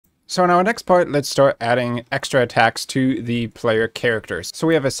So in our next part, let's start adding extra attacks to the player characters. So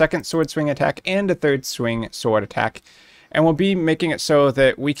we have a second sword swing attack and a third swing sword attack. And we'll be making it so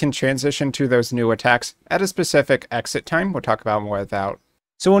that we can transition to those new attacks at a specific exit time. We'll talk about more of that.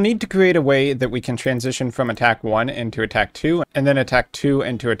 So we'll need to create a way that we can transition from attack 1 into attack 2, and then attack 2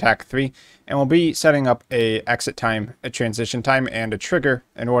 into attack 3. And we'll be setting up a exit time, a transition time, and a trigger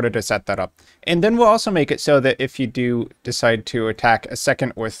in order to set that up. And then we'll also make it so that if you do decide to attack a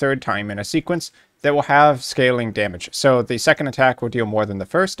second or third time in a sequence, that will have scaling damage. So the second attack will deal more than the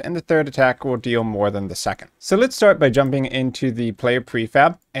first, and the third attack will deal more than the second. So let's start by jumping into the player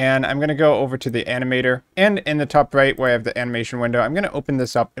prefab, and I'm going to go over to the animator, and in the top right where I have the animation window, I'm going to open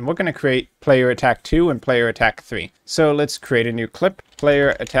this up, and we're going to create player attack 2 and player attack 3. So let's create a new clip,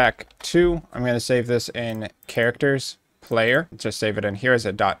 player attack 2. I'm going to save this in characters. Player, just save it in here as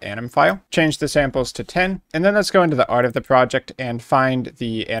a .anim file. Change the samples to 10, and then let's go into the art of the project and find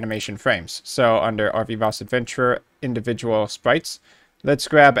the animation frames. So under RV Boss Adventurer, individual sprites, let's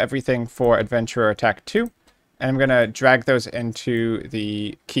grab everything for Adventurer Attack 2, and I'm going to drag those into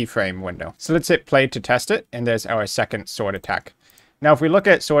the keyframe window. So let's hit play to test it, and there's our second sword attack. Now, if we look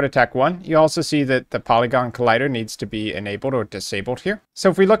at Sword Attack 1, you also see that the Polygon Collider needs to be enabled or disabled here.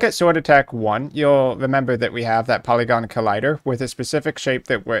 So if we look at Sword Attack 1, you'll remember that we have that Polygon Collider with a specific shape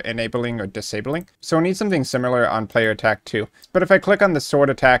that we're enabling or disabling. So we need something similar on Player Attack 2. But if I click on the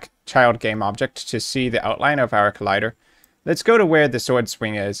Sword Attack child game object to see the outline of our collider, let's go to where the sword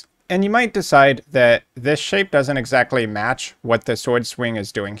swing is. And you might decide that this shape doesn't exactly match what the sword swing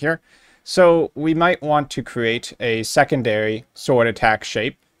is doing here. So we might want to create a secondary sword attack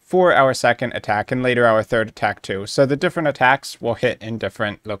shape for our second attack and later our third attack too. So the different attacks will hit in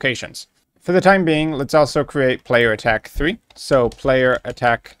different locations. For the time being, let's also create player attack 3. So player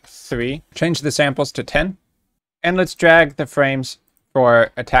attack 3, change the samples to 10. And let's drag the frames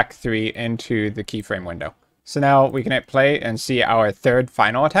for attack 3 into the keyframe window. So now we can hit play and see our third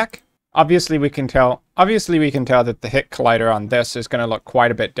final attack. Obviously we can tell that the hit collider on this is going to look quite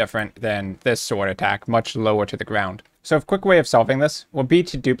a bit different than this sword attack, much lower to the ground. So a quick way of solving this will be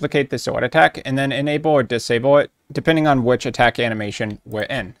to duplicate the sword attack and then enable or disable it depending on which attack animation we're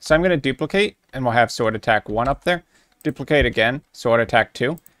in. So I'm going to duplicate, and we'll have sword attack 1 up there. Duplicate again, sword attack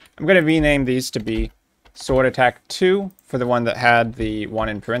 2. I'm going to rename these to be sword attack 2 for the one that had the 1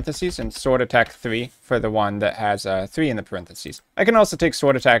 in parentheses, and sword attack 3 for the one that has 3 in the parentheses. I can also take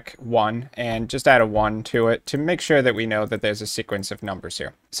sword attack 1 and just add a 1 to it to make sure that we know that there's a sequence of numbers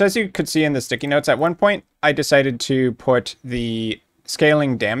here. So as you could see in the sticky notes, at one point I decided to put the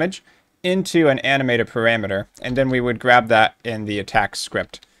scaling damage into an animator parameter, and then we would grab that in the attack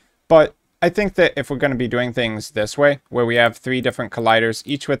script. But I think that if we're going to be doing things this way, where we have 3 different colliders,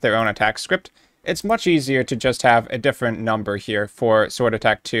 each with their own attack script, it's much easier to just have a different number here for Sword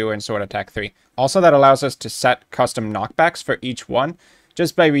Attack 2 and Sword Attack 3. Also, that allows us to set custom knockbacks for each one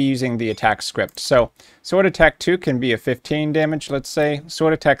just by reusing the attack script. So Sword Attack 2 can be a 15 damage, let's say.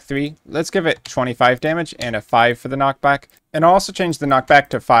 Sword Attack 3, let's give it 25 damage and a 5 for the knockback. And I'll also change the knockback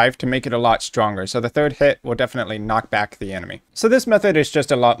to 5 to make it a lot stronger. So the third hit will definitely knock back the enemy. So this method is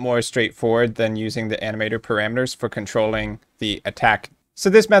just a lot more straightforward than using the animator parameters for controlling the attack.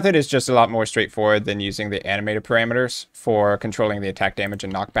 Damage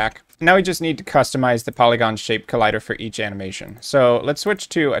and knockback. Now we just need to customize the polygon shape collider for each animation. So let's switch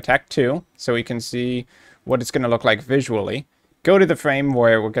to attack 2 so we can see what it's going to look like visually. Go to the frame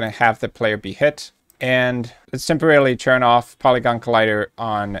where we're going to have the player be hit, and let's temporarily turn off polygon collider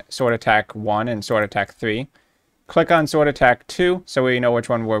on sword attack 1 and sword attack 3. Click on sword attack 2 so we know which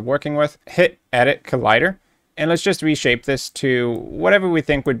one we're working with. Hit edit collider. And let's just reshape this to whatever we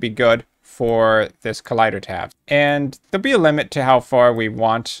think would be good for this collider to have. And there'll be a limit to how far we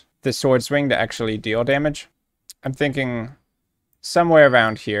want the sword swing to actually deal damage. I'm thinking somewhere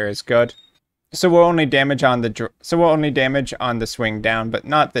around here is good. So we'll only damage on the swing down, but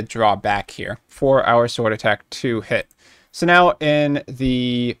not the draw back here for our sword attack 2 hit. So now in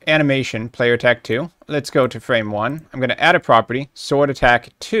the animation player attack 2, let's go to frame 1. I'm going to add a property, sword attack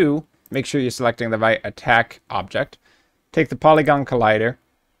 2. Make sure you're selecting the right attack object. Take the polygon collider,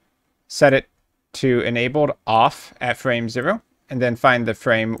 set it to enabled off at frame 0, and then find the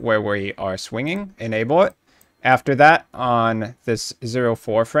frame where we are swinging, enable it. After that, on this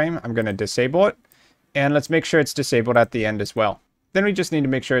 0-4 frame, I'm going to disable it, and let's make sure it's disabled at the end as well. Then we just need to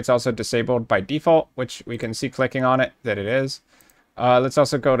make sure it's also disabled by default, which we can see clicking on it that it is. Let's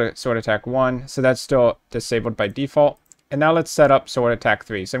also go to sword attack 1, so that's still disabled by default. And now let's set up sword attack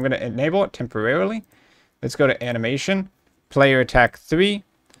 3. So I'm going to enable it temporarily. Let's go to animation, player attack 3. I'm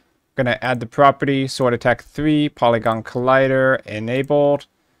going to add the property sword attack 3, polygon collider enabled.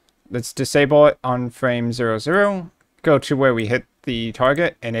 Let's disable it on frame 00. Go to where we hit the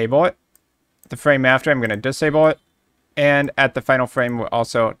target, enable it. The frame after, I'm going to disable it. And at the final frame, we're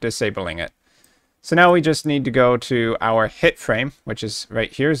also disabling it. So now we just need to go to our hit frame, which is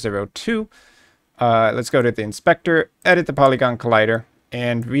right here, 02. Let's go to the inspector, edit the polygon collider,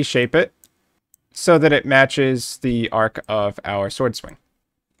 and reshape it so that it matches the arc of our sword swing.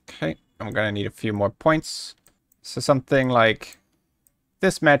 Okay, I'm going to need a few more points. So something like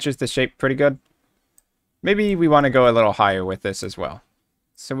this matches the shape pretty good. Maybe we want to go a little higher with this as well.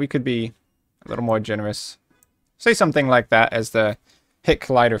 So we could be a little more generous. Say something like that as the hit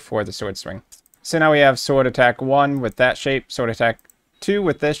collider for the sword swing. So now we have sword attack 1 with that shape, sword attack 2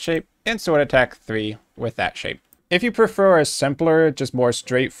 with this shape, and sword attack 3 with that shape. If you prefer a simpler, just more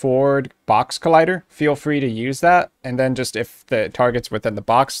straightforward box collider, feel free to use that. And then just if the target's within the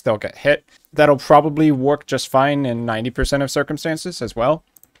box, they'll get hit. That'll probably work just fine in 90% of circumstances as well.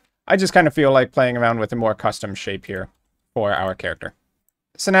 I just kind of feel like playing around with a more custom shape here for our character.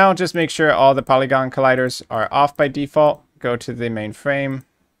 So now just make sure all the polygon colliders are off by default. Go to the main frame.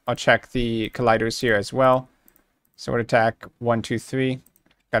 I'll check the colliders here as well. Sword attack 1, 2, 3.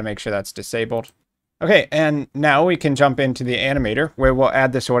 Gotta make sure that's disabled. Okay, and now we can jump into the animator where we'll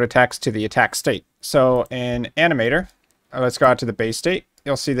add the sword attacks to the attack state. So in animator, let's go out to the base state.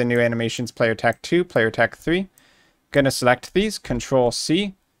 You'll see the new animations, player attack 2, player attack 3. Gonna select these, Control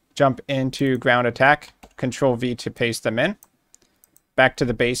C, jump into ground attack, Control V to paste them in. Back to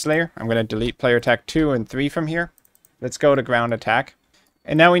the base layer. I'm gonna delete player attack 2 and 3 from here. Let's go to ground attack.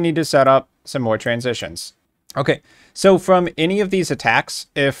 And now we need to set up some more transitions. Okay, so from any of these attacks,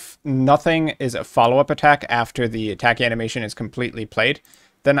 if nothing is a follow-up attack after the attack animation is completely played,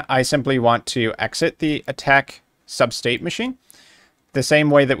 then I simply want to exit the attack substate machine the same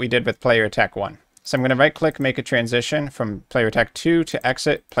way that we did with player attack 1. So I'm going to right-click, make a transition from player attack 2 to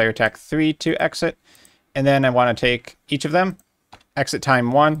exit, player attack 3 to exit, and then I want to take each of them, exit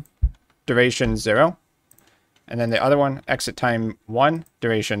time 1, duration 0, and then the other one, exit time 1,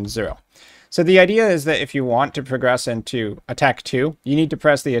 duration 0. So the idea is that if you want to progress into attack 2, you need to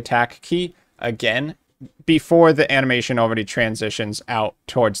press the attack key again before the animation already transitions out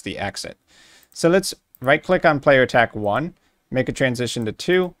towards the exit. So let's right-click on player attack 1, make a transition to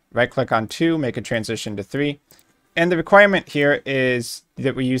 2, right-click on 2, make a transition to 3. And the requirement here is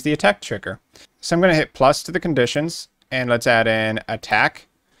that we use the attack trigger. So I'm going to hit plus to the conditions, and let's add in attack.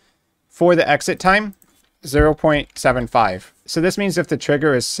 For the exit time, 0.75. So this means if the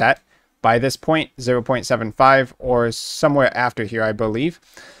trigger is set by this point, 0.75, or somewhere after here, I believe,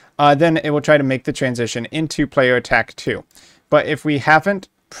 then it will try to make the transition into player attack 2. But if we haven't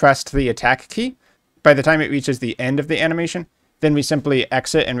pressed the attack key, by the time it reaches the end of the animation, then we simply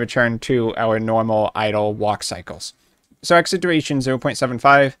exit and return to our normal idle walk cycles. So exit duration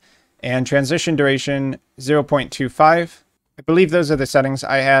 0.75 and transition duration 0.25. I believe those are the settings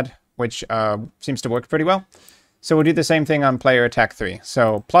I had, which seems to work pretty well. So we'll do the same thing on player attack 3.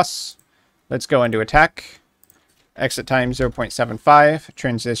 So plus, let's go into attack, exit time 0.75,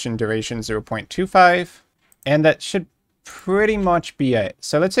 transition duration 0.25, and that should pretty much be it.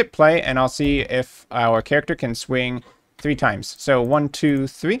 So let's hit play and I'll see if our character can swing 3 times. So 1, 2,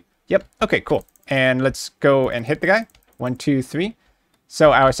 3. Yep. Okay, cool. And let's go and hit the guy. 1, 2, 3.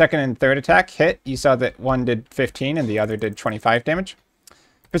 So our second and third attack hit. You saw that one did 15 and the other did 25 damage.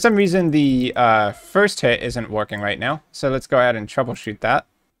 For some reason, the first hit isn't working right now. So let's go ahead and troubleshoot that.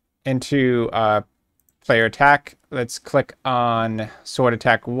 Into player attack. Let's click on sword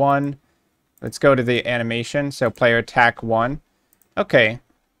attack 1. Let's go to the animation. So player attack 1. Okay.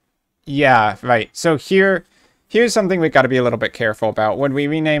 Yeah, right. So here's something we've got to be a little bit careful about. When we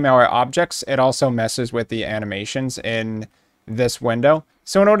rename our objects, it also messes with the animations in this window.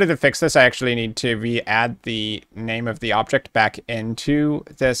 So in order to fix this, I actually need to re-add the name of the object back into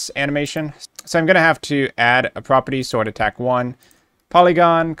this animation. So I'm going to have to add a property, sword attack 1,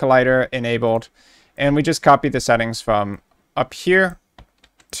 polygon, collider, enabled, and we just copy the settings from up here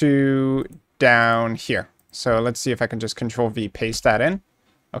to down here. So let's see if I can just Control V paste that in.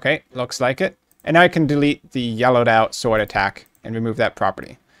 Okay, looks like it. And now I can delete the yellowed out sword attack and remove that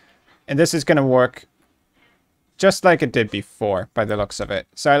property. And this is going to work just like it did before by the looks of it.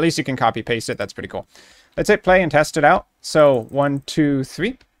 So at least you can copy paste it. That's pretty cool. Let's hit play and test it out. So 1, 2,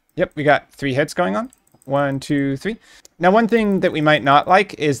 3. Yep, we got 3 hits going on. 1, 2, 3. Now one thing that we might not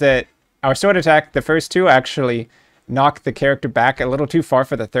like is that our sword attack, the first 2 actually knock the character back a little too far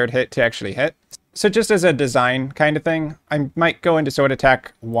for the third hit to actually hit. So just as a design kind of thing, I might go into sword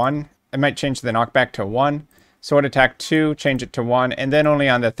attack 1. I might change the knockback to 1. Sword attack 2, change it to 1. And then only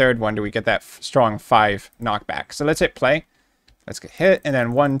on the third one do we get that strong 5 knockback. So let's hit play. Let's get hit, and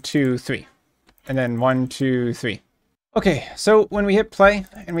then 1, 2, 3. And then 1, 2, 3. Okay, so when we hit play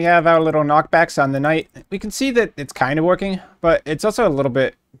and we have our little knockbacks on the knight, we can see that it's kind of working, but it's also a little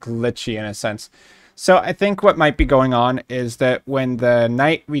bit glitchy in a sense. So I think what might be going on is that when the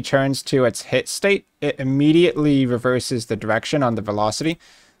knight returns to its hit state, it immediately reverses the direction on the velocity,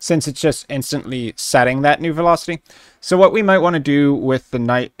 since it's just instantly setting that new velocity. So what we might want to do with the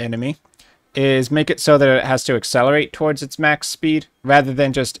knight enemy is make it so that it has to accelerate towards its max speed rather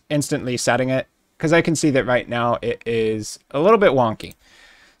than just instantly setting it, because I can see that right now it is a little bit wonky.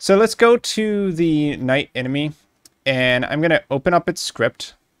 So let's go to the knight enemy, and I'm going to open up its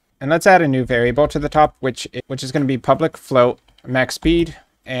script, and let's add a new variable to the top, which is going to be public float max speed,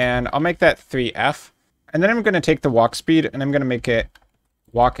 and I'll make that 3f. And then I'm going to take the walk speed, and I'm going to make it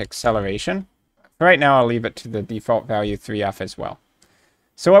walk acceleration. For right now, I'll leave it to the default value 3f as well.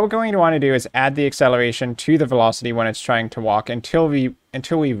 So what we're going to want to do is add the acceleration to the velocity when it's trying to walk until we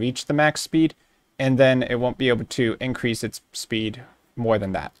reach the max speed, and then it won't be able to increase its speed more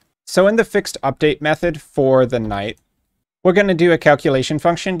than that. So in the fixed update method for the knight, we're going to do a calculation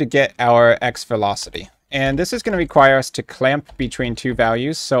function to get our x velocity. And this is going to require us to clamp between two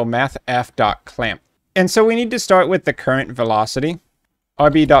values, so mathf.clamp. And so we need to start with the current velocity,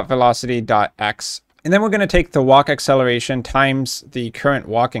 rb.velocity.x. And then we're going to take the walk acceleration times the current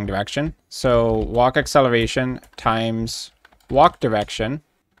walking direction. So walk acceleration times walk direction.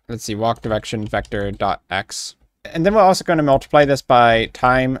 Let's see, walk direction vector.x. And then we're also going to multiply this by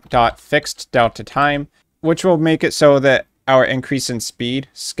time.fixed delta time, which will make it so that our increase in speed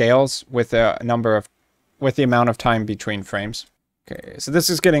scales with the amount of time between frames. Okay, so this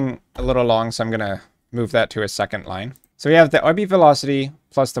is getting a little long, so I'm going to move that to a second line. So we have the RB velocity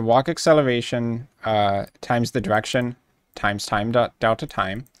plus the walk acceleration times the direction times time.delta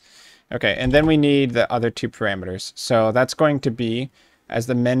time. Okay, and then we need the other two parameters. So that's going to be, as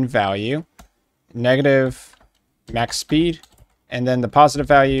the min value, negative max speed, and then the positive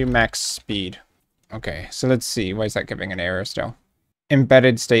value, max speed. Okay, so let's see. Why is that giving an error still?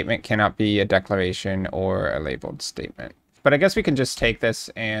 Embedded statement cannot be a declaration or a labeled statement. But I guess we can just take this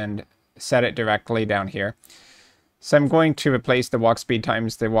and set it directly down here. So I'm going to replace the walk speed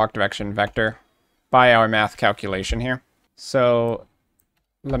times the walk direction vector by our math calculation here. So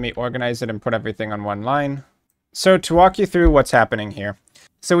let me organize it and put everything on one line. So to walk you through what's happening here.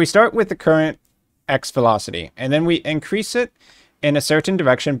 So we start with the current x velocity, and then we increase it in a certain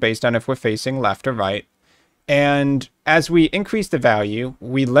direction based on if we're facing left or right. And as we increase the value,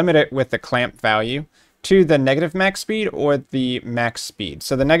 we limit it with the clamp value to the negative max speed or the max speed.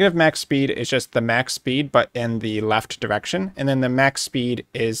 So the negative max speed is just the max speed, but in the left direction. And then the max speed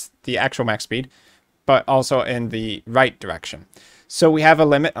is the actual max speed, but also in the right direction. So we have a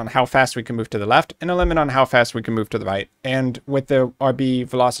limit on how fast we can move to the left and a limit on how fast we can move to the right. And with the RB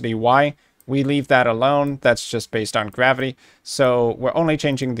velocity y, we leave that alone. That's just based on gravity. So we're only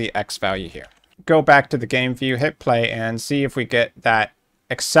changing the x value here. Go back to the game view, hit play, and see if we get that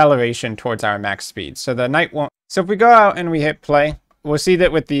acceleration towards our max speed. So the knight won't. So if we go out and we hit play, we'll see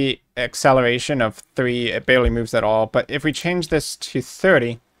that with the acceleration of 3, it barely moves at all. But if we change this to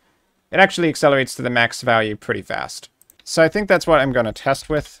 30, it actually accelerates to the max value pretty fast. So I think that's what I'm going to test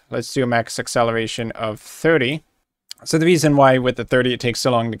with. Let's do a max acceleration of 30. So the reason why with the 30 it takes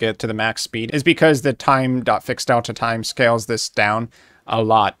so long to get to the max speed is because the time.fixed delta time scales this down a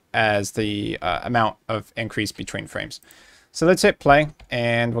lot as the amount of increase between frames. So let's hit play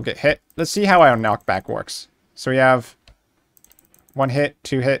and we'll get hit. Let's see how our knockback works. So we have 1 hit,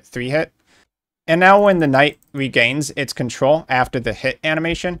 2 hit, 3 hit. And now when the knight regains its control after the hit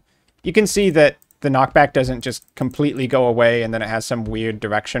animation, you can see that the knockback doesn't just completely go away and then it has some weird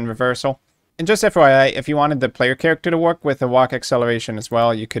direction reversal. And just FYI, if you wanted the player character to work with the walk acceleration as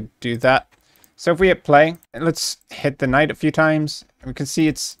well, you could do that. So if we hit play, let's hit the knight a few times. We can see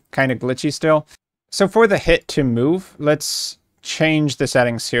it's kind of glitchy still. So for the hit to move, let's change the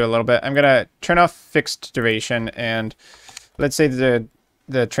settings here a little bit. I'm going to turn off fixed duration, and let's say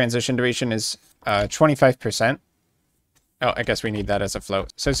the transition duration is 25%. Oh, I guess we need that as a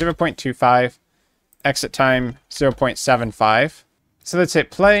float. So 0.25, exit time 0.75. So let's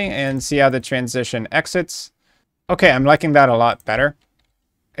hit play and see how the transition exits. Okay, I'm liking that a lot better.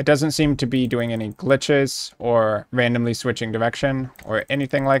 It doesn't seem to be doing any glitches or randomly switching direction or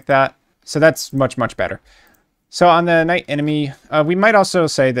anything like that. So that's much, much better. So on the knight enemy, we might also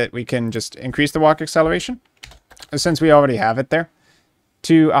say that we can just increase the walk acceleration, since we already have it there,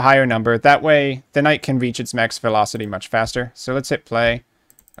 to a higher number. That way, the knight can reach its max velocity much faster. So let's hit play.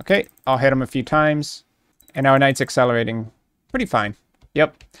 Okay, I'll hit him a few times, and our knight's accelerating pretty fine.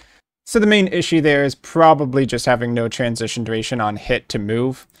 Yep. So the main issue there is probably just having no transition duration on hit to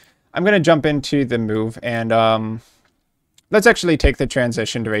move. I'm going to jump into the move and let's actually take the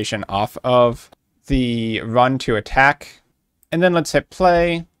transition duration off of the run to attack. And then let's hit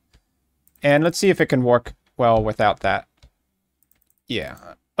play. And let's see if it can work well without that. Yeah.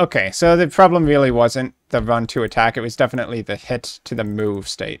 Okay, so the problem really wasn't the run to attack. It was definitely the hit to the move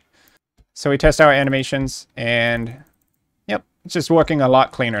state. So we test our animations and yep, it's just working a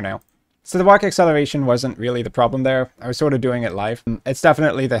lot cleaner now. So the walk acceleration wasn't really the problem there. I was sort of doing it live. It's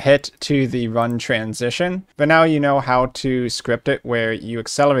definitely the hit to the run transition, but now you know how to script it where you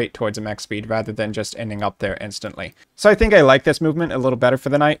accelerate towards a max speed rather than just ending up there instantly. So I think I like this movement a little better for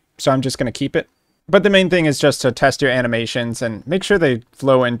the knight, so I'm just going to keep it. But the main thing is just to test your animations and make sure they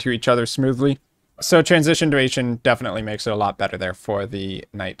flow into each other smoothly. So transition duration definitely makes it a lot better there for the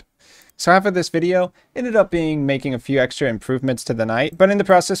knight. So after this video, ended up being making a few extra improvements to the knight, but in the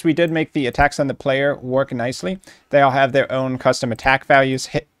process we did make the attacks on the player work nicely. They all have their own custom attack values,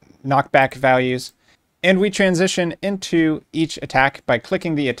 hit knockback values, and we transition into each attack by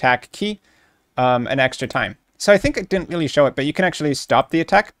clicking the attack key an extra time. So I think it didn't really show it, but you can actually stop the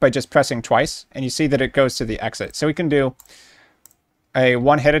attack by just pressing twice, and you see that it goes to the exit. So we can do a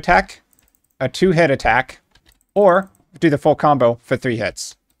 1-hit attack, a 2-hit attack, or do the full combo for 3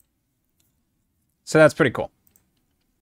 hits. So that's pretty cool.